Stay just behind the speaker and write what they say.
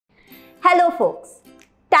Hello folks,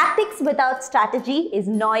 tactics without strategy is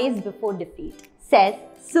noise before defeat, says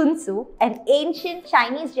Sun Tzu, an ancient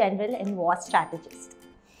Chinese general and war strategist.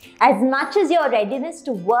 As much as your readiness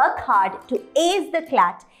to work hard to ace the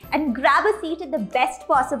CLAT and grab a seat at the best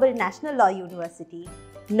possible national law university,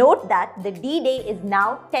 note that the D-Day is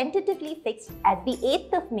now tentatively fixed as the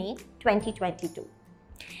 8th of May 2022.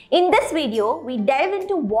 In this video, we delve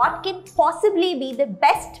into what can possibly be the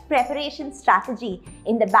best preparation strategy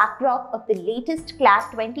in the backdrop of the latest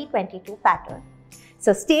CLAT 2022 pattern.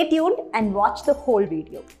 So stay tuned and watch the whole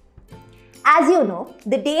video. As you know,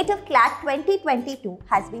 the date of CLAT 2022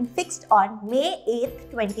 has been fixed on May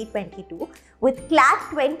 8th, 2022, with CLAT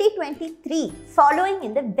 2023 following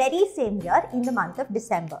in the very same year in the month of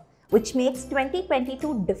December, which makes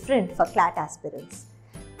 2022 different for CLAT aspirants.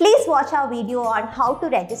 Please watch our video on how to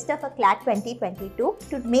register for CLAT 2022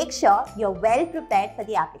 to make sure you're well prepared for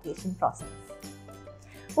the application process.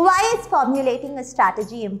 Why is formulating a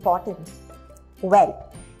strategy important?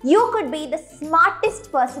 Well, you could be the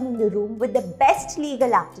smartest person in the room with the best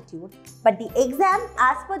legal aptitude, but the exam,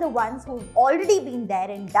 as per the ones who've already been there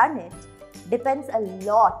and done it, depends a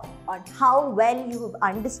lot on how well you have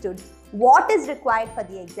understood what is required for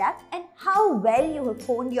the exam and how well you have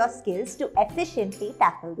honed your skills to efficiently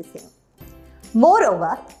tackle the same.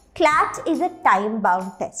 Moreover, CLAT is a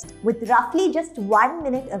time-bound test with roughly just 1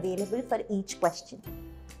 minute available for each question.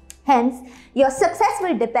 Hence, your success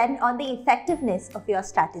will depend on the effectiveness of your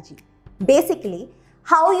strategy. Basically,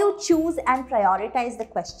 how you choose and prioritize the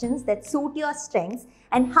questions that suit your strengths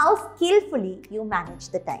and how skillfully you manage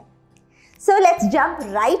the time. So let's jump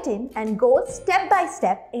right in and go step by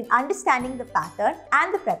step in understanding the pattern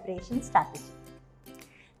and the preparation strategy.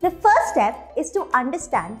 The first step is to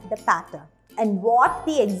understand the pattern and what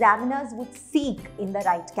the examiners would seek in the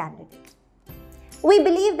right candidate. We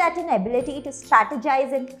believe that an ability to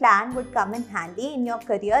strategize and plan would come in handy in your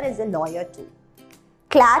career as a lawyer too.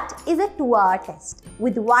 CLAT is a 2-hour test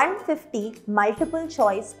with 150 multiple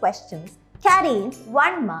choice questions carrying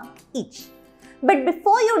 1 mark each. But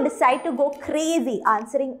before you decide to go crazy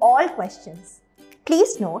answering all questions,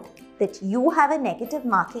 please note that you have a negative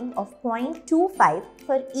marking of 0.25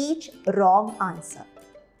 for each wrong answer.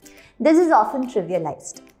 This is often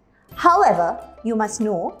trivialized. However, you must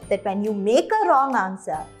know that when you make a wrong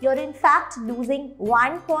answer, you're in fact losing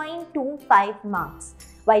 1.25 marks,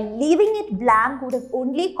 while leaving it blank would have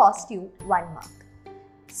only cost you 1 mark.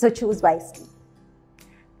 So choose wisely.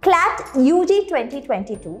 CLAT UG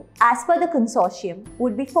 2022, as per the consortium,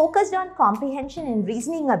 would be focused on comprehension and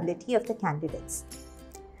reasoning ability of the candidates.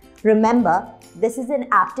 Remember, this is an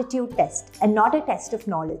aptitude test and not a test of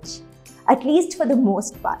knowledge, at least for the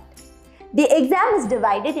most part. The exam is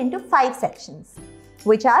divided into 5 sections,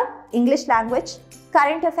 which are English language,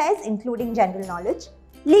 current affairs including general knowledge,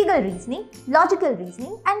 legal reasoning, logical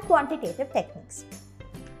reasoning, and quantitative techniques.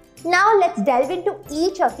 Now let's delve into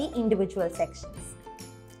each of the individual sections.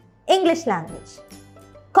 English language.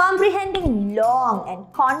 Comprehending long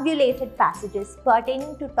and convoluted passages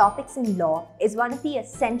pertaining to topics in law is one of the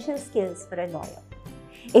essential skills for a lawyer.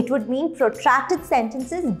 It would mean protracted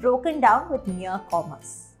sentences broken down with mere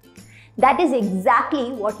commas. That is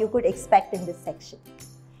exactly what you could expect in this section.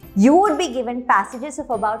 You would be given passages of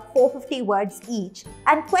about 450 words each,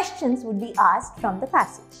 and questions would be asked from the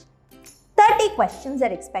passage. 30 questions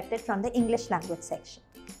are expected from the English language section.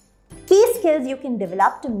 Key skills you can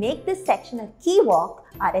develop to make this section a key walk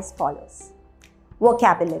are as follows.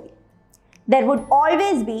 Vocabulary. There would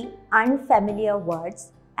always be unfamiliar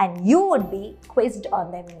words and you would be quizzed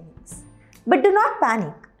on their meanings. But do not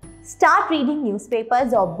panic. Start reading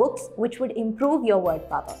newspapers or books which would improve your word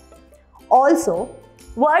power. Also,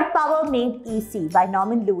 Word Power Made Easy by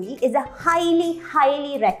Norman Louis is a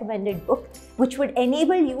highly recommended book which would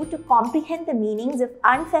enable you to comprehend the meanings of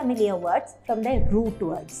unfamiliar words from their root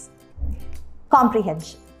words.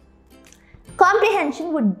 Comprehension.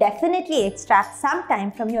 Comprehension would definitely extract some time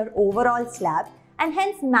from your overall slab and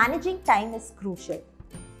hence managing time is crucial.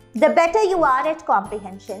 The better you are at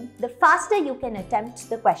comprehension, the faster you can attempt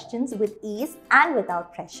the questions with ease and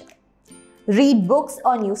without pressure. Read books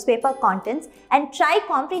or newspaper contents and try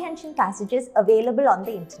comprehension passages available on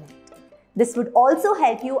the internet. This would also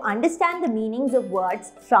help you understand the meanings of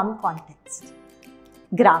words from context.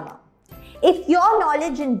 Grammar. If your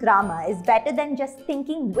knowledge in grammar is better than just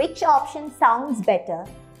thinking which option sounds better,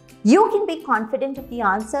 you can be confident of the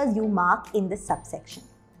answers you mark in this subsection.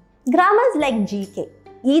 Grammar is like GK.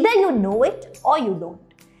 Either you know it or you don't.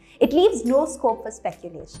 It leaves no scope for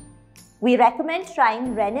speculation. We recommend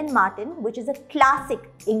trying Wren and Martin, which is a classic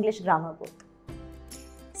English grammar book.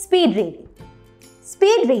 Speed reading.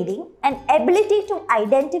 Speed reading and ability to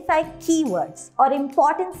identify keywords or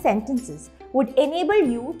important sentences would enable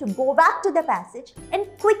you to go back to the passage and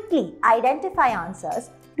quickly identify answers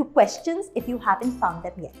to questions if you haven't found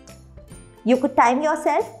them yet. You could time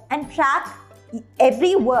yourself and track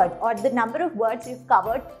every word or the number of words you've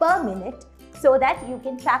covered per minute so that you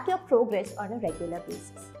can track your progress on a regular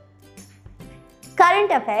basis.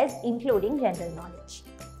 Current affairs, including general knowledge.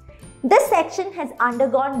 This section has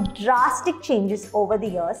undergone drastic changes over the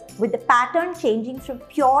years, with the pattern changing from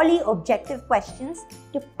purely objective questions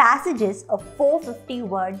to passages of 450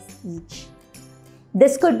 words each.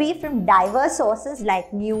 This could be from diverse sources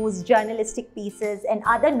like news, journalistic pieces, and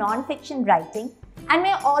other non-fiction writing, and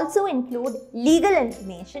may also include legal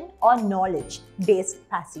information or knowledge-based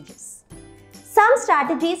passages. Some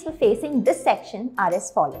strategies for facing this section are as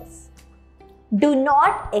follows. Do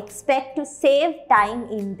not expect to save time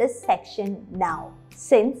in this section now,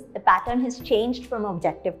 since the pattern has changed from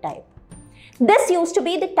objective type. This used to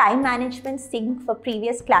be the time management sink for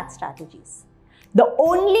previous CLAT strategies. The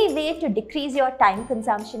only way to decrease your time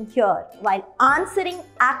consumption here while answering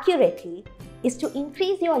accurately is to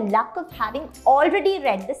increase your luck of having already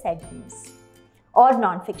read the said news or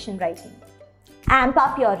non-fiction writing. Amp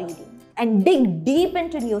up your reading and dig deep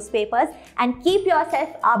into newspapers and keep yourself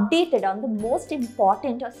updated on the most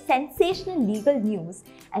important or sensational legal news,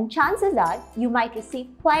 and chances are you might receive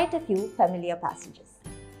quite a few familiar passages.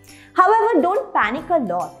 However, don't panic a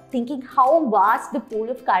lot thinking how vast the pool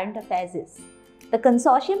of current affairs is. The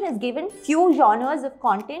consortium has given few genres of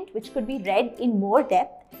content which could be read in more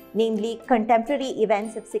depth, namely contemporary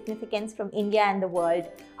events of significance from India and the world,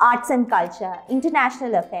 arts and culture,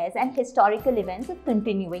 international affairs, and historical events of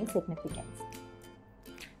continuing significance.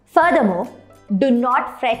 Furthermore, do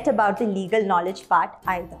not fret about the legal knowledge part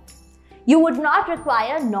either. You would not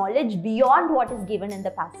require knowledge beyond what is given in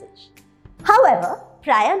the passage. However,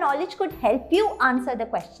 prior knowledge could help you answer the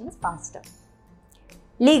questions faster.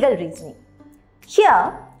 Legal reasoning.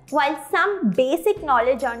 Here, while some basic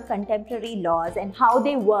knowledge on contemporary laws and how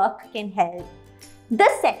they work can help,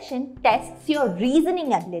 this section tests your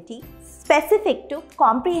reasoning ability specific to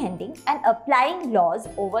comprehending and applying laws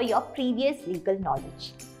over your previous legal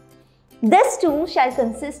knowledge. This too shall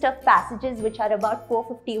consist of passages which are about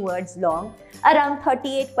 450 words long, around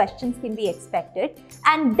 38 questions can be expected,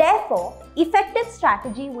 and therefore, effective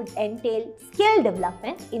strategy would entail skill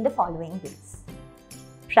development in the following ways.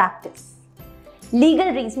 Practice.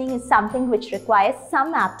 Legal reasoning is something which requires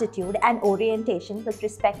some aptitude and orientation with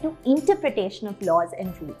respect to interpretation of laws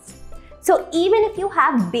and rules. So even if you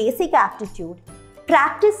have basic aptitude,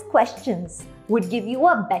 practice questions would give you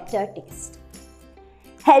a better taste,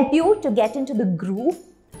 help you to get into the groove,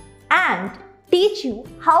 and teach you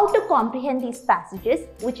how to comprehend these passages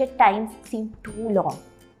which at times seem too long.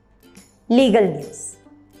 Legal news.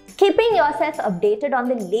 Keeping yourself updated on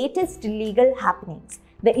the latest legal happenings,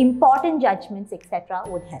 the important judgments, etc.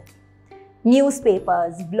 would help.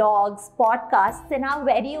 Newspapers, blogs, podcasts, and our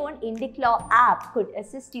very own Indic Law app could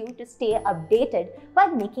assist you to stay updated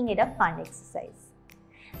while making it a fun exercise.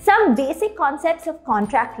 Some basic concepts of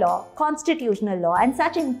contract law, constitutional law, and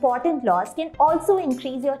such important laws can also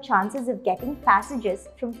increase your chances of getting passages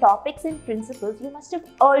from topics and principles you must have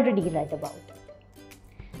already read about.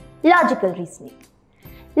 Logical reasoning.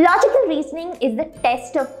 Logical reasoning is the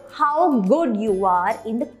test of how good you are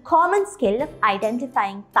in the common skill of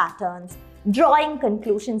identifying patterns, drawing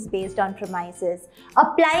conclusions based on premises,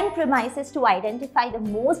 applying premises to identify the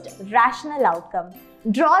most rational outcome,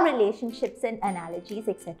 draw relationships and analogies,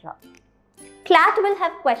 etc. CLAT will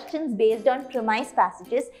have questions based on premise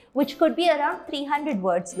passages which could be around 300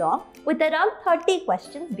 words long, with around 30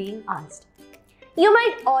 questions being asked. You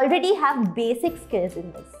might already have basic skills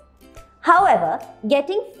in this. However,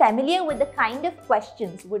 getting familiar with the kind of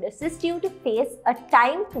questions would assist you to face a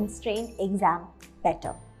time-constrained exam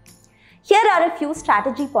better. Here are a few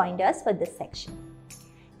strategy pointers for this section.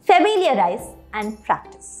 Familiarize and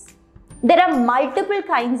practice. There are multiple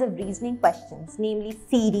kinds of reasoning questions, namely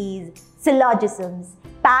series, syllogisms,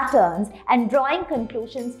 patterns, and drawing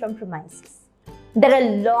conclusions from premises. There are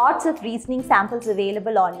lots of reasoning samples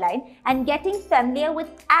available online, and getting familiar with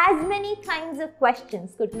as many kinds of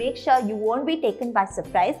questions could make sure you won't be taken by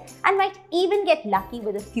surprise and might even get lucky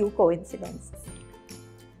with a few coincidences.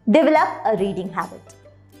 Develop a reading habit.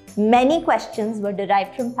 Many questions were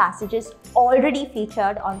derived from passages already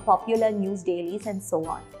featured on popular news dailies and so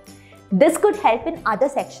on. This could help in other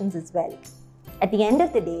sections as well. At the end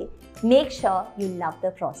of the day, make sure you love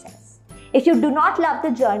the process. If you do not love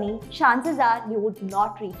the journey, chances are you would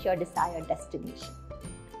not reach your desired destination.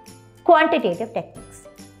 Quantitative techniques.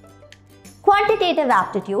 Quantitative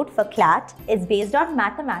aptitude for CLAT is based on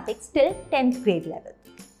mathematics till 10th grade level.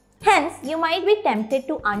 Hence, you might be tempted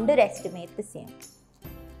to underestimate the same.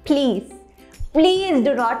 Please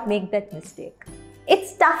do not make that mistake.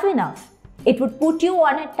 It's tough enough. It would put you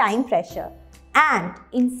on a time pressure, and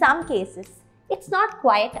in some cases, it's not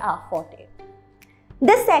quite our forte.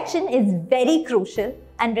 This section is very crucial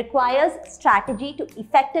and requires strategy to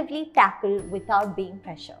effectively tackle without being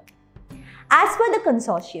pressured. As per the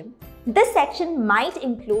consortium, this section might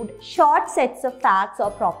include short sets of facts or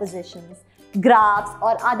propositions, graphs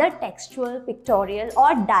or other textual, pictorial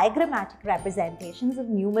or diagrammatic representations of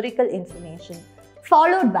numerical information,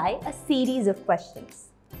 followed by a series of questions.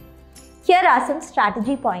 Here are some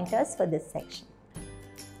strategy pointers for this section.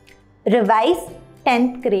 Revise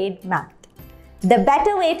 10th grade math. The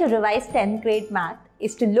better way to revise 10th grade math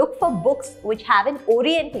is to look for books which have an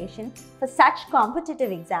orientation for such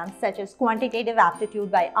competitive exams such as Quantitative Aptitude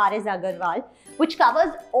by R.S. Agarwal, which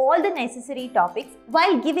covers all the necessary topics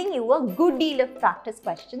while giving you a good deal of practice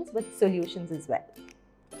questions with solutions as well.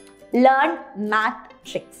 Learn math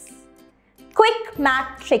tricks. Quick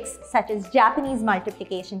math tricks such as Japanese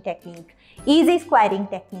multiplication technique, easy squaring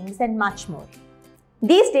techniques and much more.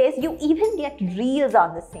 These days, you even get reels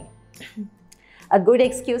on the same. A good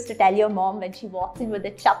excuse to tell your mom when she walks in with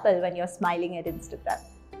a chuckle when you're smiling at Instagram.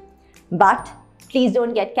 But please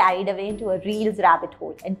don't get carried away into a reels rabbit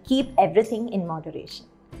hole and keep everything in moderation.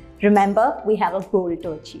 Remember, we have a goal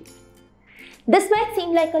to achieve. This might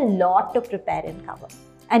seem like a lot to prepare and cover,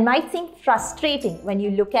 and might seem frustrating when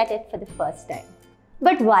you look at it for the first time.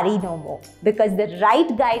 But worry no more, because the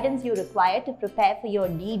right guidance you require to prepare for your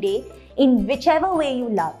D-Day in whichever way you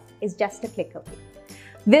love is just a click away.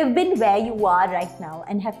 We've been where you are right now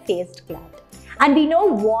and have faced CLAT, and we know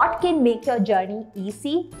what can make your journey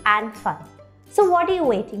easy and fun. So what are you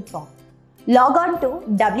waiting for? Log on to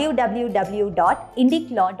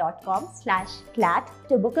www.indiclaw.com/CLAT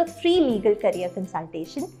to book a free legal career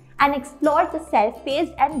consultation and explore the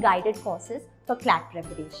self-paced and guided courses for CLAT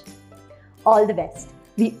preparation. All the best.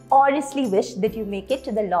 We honestly wish that you make it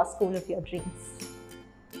to the law school of your dreams.